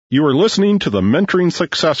You are listening to the Mentoring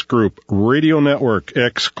Success Group radio network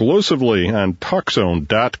exclusively on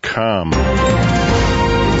TalkZone.com.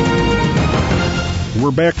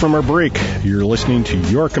 We're back from our break. You're listening to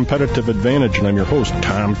Your Competitive Advantage, and I'm your host,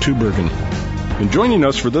 Tom Tubergen. And joining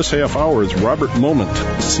us for this half hour is Robert Moment,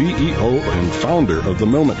 CEO and founder of the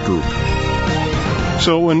Moment Group.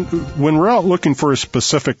 So when we're out looking for a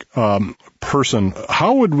specific person,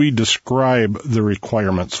 how would we describe the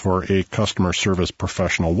requirements for a customer service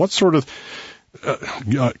professional? What sort of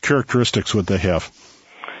characteristics would they have?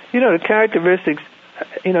 The characteristics,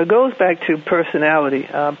 goes back to personality.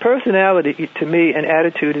 Personality, to me, and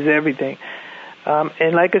attitude is everything.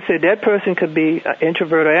 And like I said, that person could be an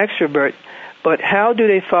introvert or extrovert, but how do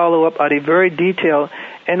they follow up? Are they very detailed?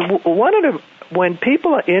 And when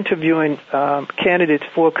people are interviewing candidates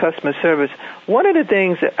for customer service, one of the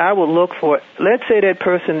things that I will look for, let's say that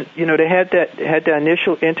person, they had that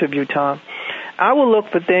initial interview, Tom. I will look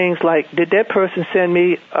for things like, did that person send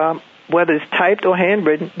me, whether it's typed or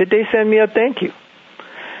handwritten, did they send me a thank you?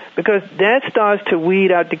 Because that starts to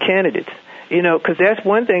weed out the candidates, because that's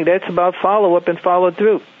one thing, that's about follow-up and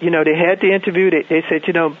follow-through. They had the interview, they said,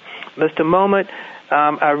 Mr. Moment,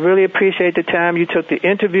 I really appreciate the time you took to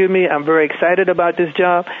interview me. I'm very excited about this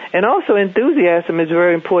job. And also enthusiasm is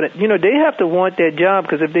very important. They have to want that job,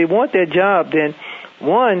 because if they want that job, then,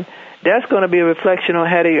 one, that's going to be a reflection on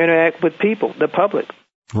how they interact with people, the public.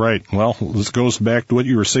 Right. Well, this goes back to what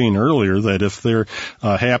you were saying earlier, that if they're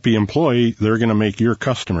a happy employee, they're going to make your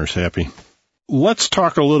customers happy. Let's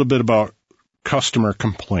talk a little bit about customer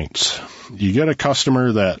complaints. You get a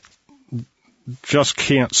customer that just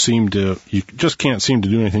can't seem to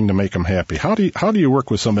do anything to make them happy. How do you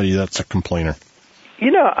work with somebody that's a complainer?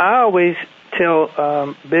 I always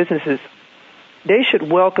tell businesses they should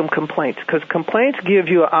welcome complaints, because complaints give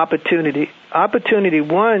you an opportunity,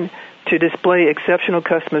 one, to display exceptional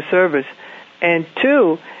customer service, and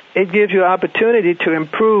two, it gives you an opportunity to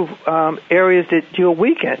improve areas that you're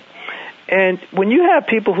weak in. And when you have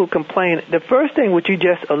people who complain, the first thing which you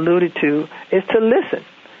just alluded to is to listen.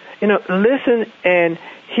 Listen and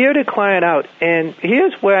hear the client out. And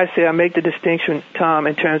here's where I say I make the distinction, Tom,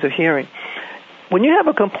 in terms of hearing. When you have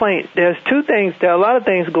a complaint, there are a lot of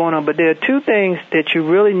things going on, but there are two things that you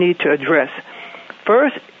really need to address.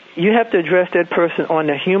 First, you have to address that person on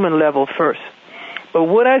the human level first. But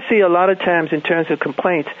what I see a lot of times in terms of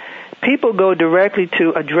complaints, people go directly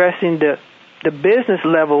to addressing the business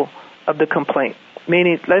level of the complaint,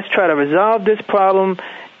 meaning let's try to resolve this problem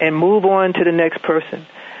and move on to the next person.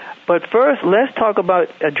 But first, let's talk about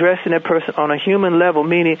addressing that person on a human level,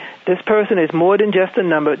 meaning this person is more than just a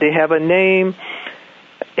number. They have a name.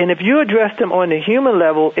 And if you address them on the human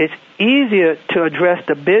level, it's easier to address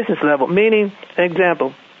the business level, meaning, an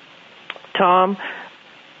example, Tom,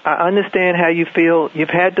 I understand how you feel. You've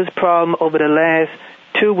had this problem over the last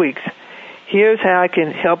 2 weeks. Here's how I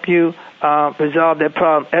can help you resolve that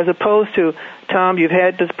problem, as opposed to, Tom, you've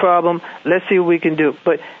had this problem. Let's see what we can do.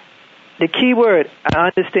 But the key word,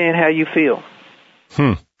 I understand how you feel.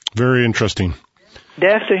 Very interesting.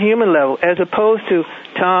 That's the human level, as opposed to,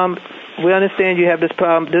 Tom, we understand you have this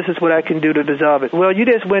problem. This is what I can do to resolve it. Well, you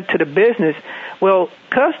just went to the business. Well,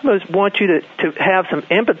 customers want you to have some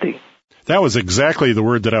empathy. That was exactly the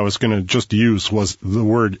word that I was going to just use, was the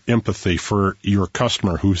word empathy for your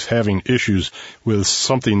customer who's having issues with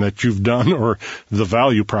something that you've done or the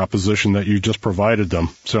value proposition that you just provided them.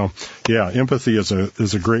 So, yeah, empathy is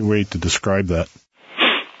a great way to describe that.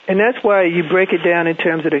 And that's why you break it down in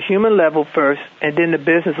terms of the human level first and then the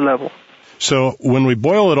business level. So when we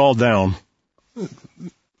boil it all down,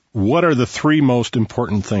 what are the three most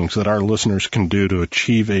important things that our listeners can do to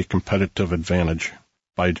achieve a competitive advantage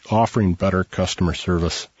by offering better customer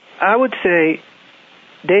service? I would say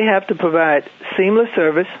they have to provide seamless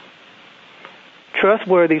service,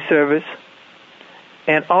 trustworthy service,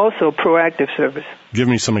 and also proactive service. Give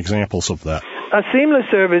me some examples of that. A seamless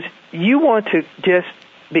service, you want to just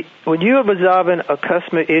be, when you are resolving a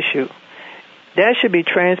customer issue, that should be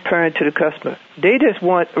transparent to the customer. They just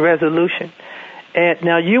want resolution. And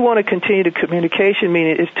now you want to continue the communication,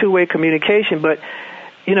 meaning it's two-way communication, but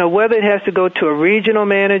whether it has to go to a regional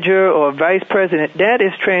manager or a vice president, that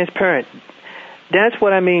is transparent. That's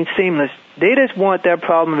what I mean seamless. They just want that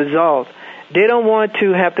problem resolved. They don't want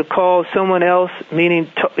to have to call someone else,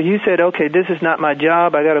 meaning you said, okay, this is not my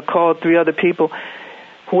job. I got to call 3 other people.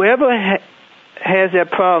 Whoever has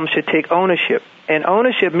that problem should take ownership. And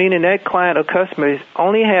ownership meaning that client or customer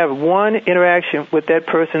only have one interaction with that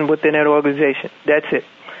person within that organization. That's it.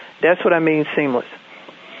 That's what I mean seamless.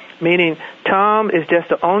 Meaning Tom is just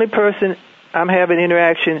the only person I'm having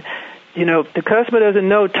interaction. the customer doesn't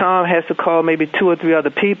know Tom has to call maybe 2 or 3 other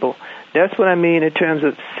people. That's what I mean in terms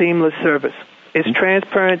of seamless service. It's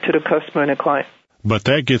transparent to the customer and the client. But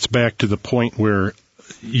that gets back to the point where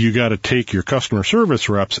you got to take your customer service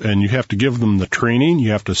reps and you have to give them the training,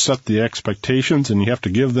 you have to set the expectations, and you have to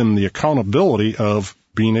give them the accountability of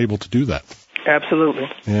being able to do that. Absolutely.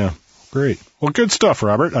 Yeah, great. Well, good stuff,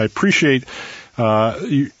 Robert. I appreciate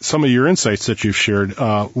some of your insights that you've shared.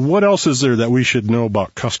 What else is there that we should know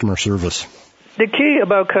about customer service? The key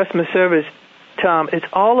about customer service, Tom, it's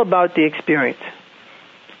all about the experience.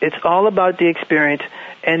 It's all about the experience.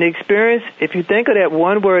 And the experience, if you think of that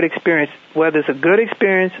one word experience, whether it's a good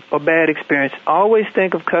experience or bad experience, always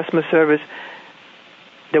think of customer service,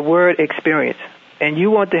 the word experience. And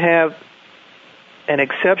you want to have an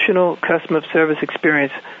exceptional customer service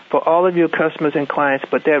experience for all of your customers and clients.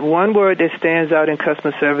 But that one word that stands out in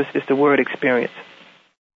customer service is the word experience.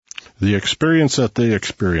 The experience that they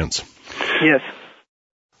experience. Yes.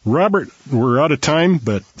 Robert, we're out of time,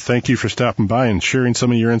 but thank you for stopping by and sharing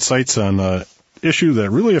some of your insights on an issue that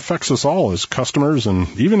really affects us all as customers and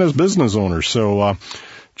even as business owners. So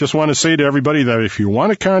just want to say to everybody that if you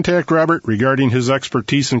want to contact Robert regarding his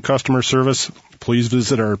expertise in customer service, please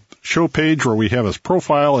visit our show page where we have his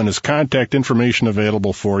profile and his contact information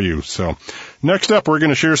available for you. So next up, we're going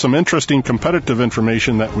to share some interesting competitive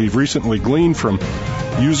information that we've recently gleaned from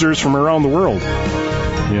users from around the world.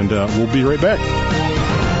 And we'll be right back.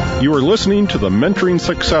 You are listening to the Mentoring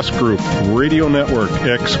Success Group radio network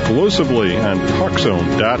exclusively on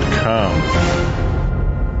TalkZone.com.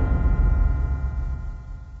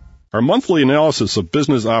 Our monthly analysis of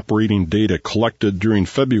business operating data collected during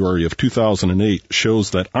February of 2008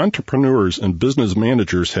 shows that entrepreneurs and business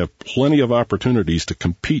managers have plenty of opportunities to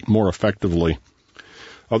compete more effectively.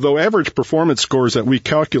 Although average performance scores that we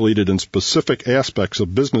calculated in specific aspects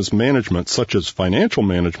of business management, such as financial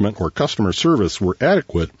management or customer service, were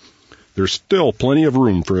adequate, there's still plenty of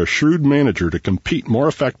room for a shrewd manager to compete more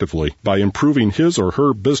effectively by improving his or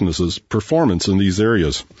her business's performance in these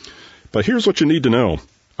areas. But here's what you need to know.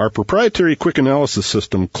 Our proprietary quick analysis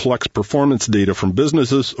system collects performance data from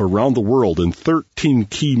businesses around the world in 13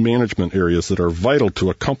 key management areas that are vital to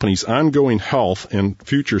a company's ongoing health and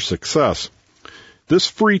future success. This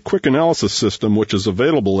free quick analysis system, which is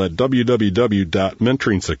available at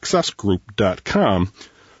www.mentoringsuccessgroup.com,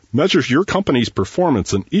 measures your company's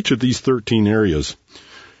performance in each of these 13 areas.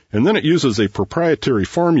 And then it uses a proprietary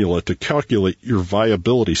formula to calculate your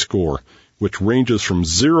viability score, which ranges from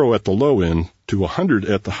 0 at the low end to 100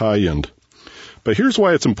 at the high end. But here's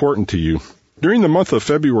why it's important to you. During the month of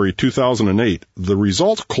February 2008, the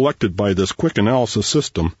results collected by this quick analysis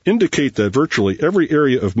system indicate that virtually every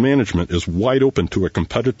area of management is wide open to a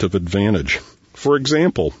competitive advantage. For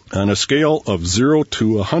example, on a scale of 0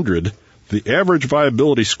 to 100, the average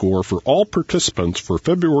viability score for all participants for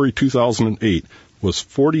February 2008 was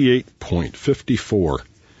 48.54.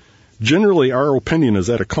 Generally, our opinion is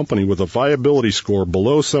that a company with a viability score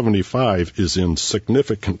below 75 is in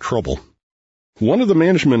significant trouble. One of the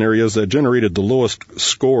management areas that generated the lowest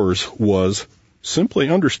scores was simply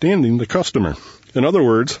understanding the customer. In other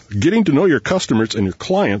words, getting to know your customers and your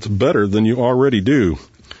clients better than you already do.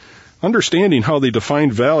 Understanding how they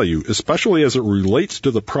define value, especially as it relates to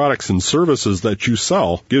the products and services that you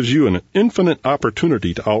sell, gives you an infinite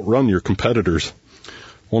opportunity to outrun your competitors.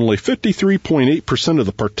 Only 53.8% of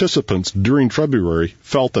the participants during February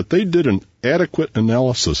felt that they did an adequate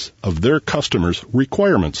analysis of their customers'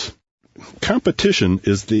 requirements. Competition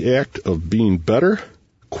is the act of being better,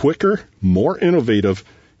 quicker, more innovative,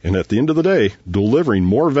 and at the end of the day, delivering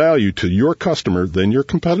more value to your customer than your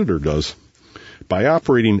competitor does. By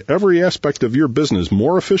operating every aspect of your business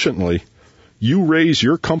more efficiently, you raise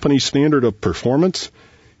your company's standard of performance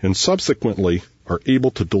and subsequently are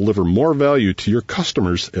able to deliver more value to your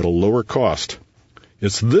customers at a lower cost.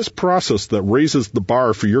 It's this process that raises the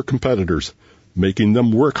bar for your competitors, making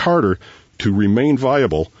them work harder to remain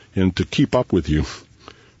viable and to keep up with you.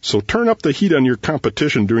 So turn up the heat on your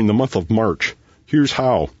competition during the month of March. Here's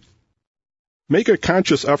how. Make a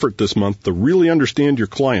conscious effort this month to really understand your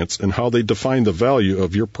clients and how they define the value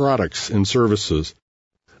of your products and services.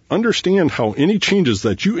 Understand how any changes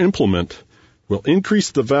that you implement will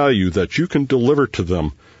increase the value that you can deliver to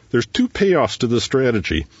them. There's 2 payoffs to this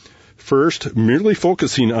strategy. First, merely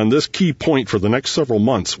focusing on this key point for the next several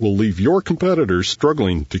months will leave your competitors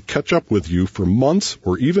struggling to catch up with you for months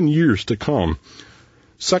or even years to come.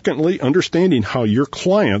 Secondly, understanding how your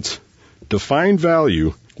clients define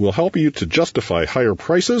value will help you to justify higher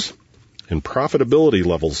prices and profitability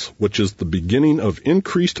levels, which is the beginning of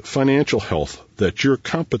increased financial health that your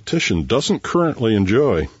competition doesn't currently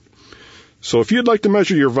enjoy. So if you'd like to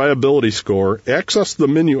measure your viability score, access the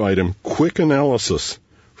menu item Quick Analysis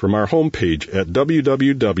from our homepage at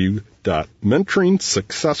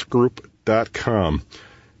www.mentoringsuccessgroup.com.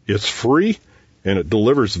 It's free, and it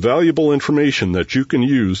delivers valuable information that you can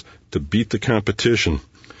use to beat the competition.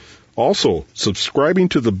 Also, subscribing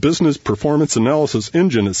to the Business Performance Analysis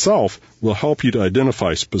engine itself will help you to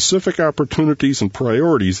identify specific opportunities and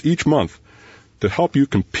priorities each month to help you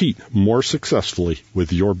compete more successfully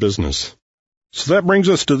with your business. So that brings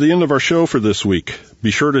us to the end of our show for this week. Be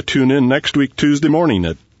sure to tune in next week, Tuesday morning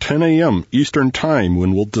at 10 a.m. Eastern Time,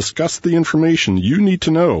 when we'll discuss the information you need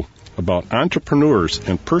to know about entrepreneurs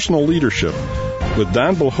and personal leadership with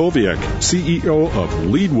Don Bohoviak, CEO of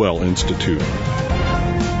Leadwell Institute.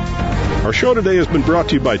 Our show today has been brought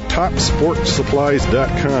to you by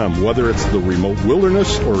TopSportsSupplies.com. Whether it's the remote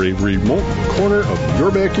wilderness or a remote corner of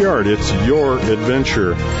your backyard, it's your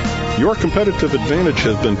adventure. Your Competitive Advantage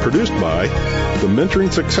has been produced by the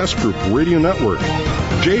Mentoring Success Group Radio Network.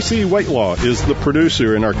 J.C. Whitelaw is the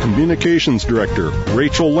producer, and our communications director,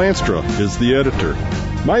 Rachel Lanstra, is the editor.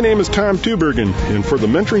 My name is Tom Tubergen, and for the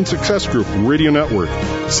Mentoring Success Group Radio Network,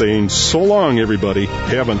 saying so long, everybody.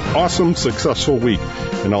 Have an awesome, successful week,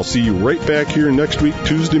 and I'll see you right back here next week,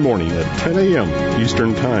 Tuesday morning at 10 a.m.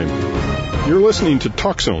 Eastern Time. You're listening to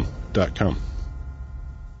TalkZone.com.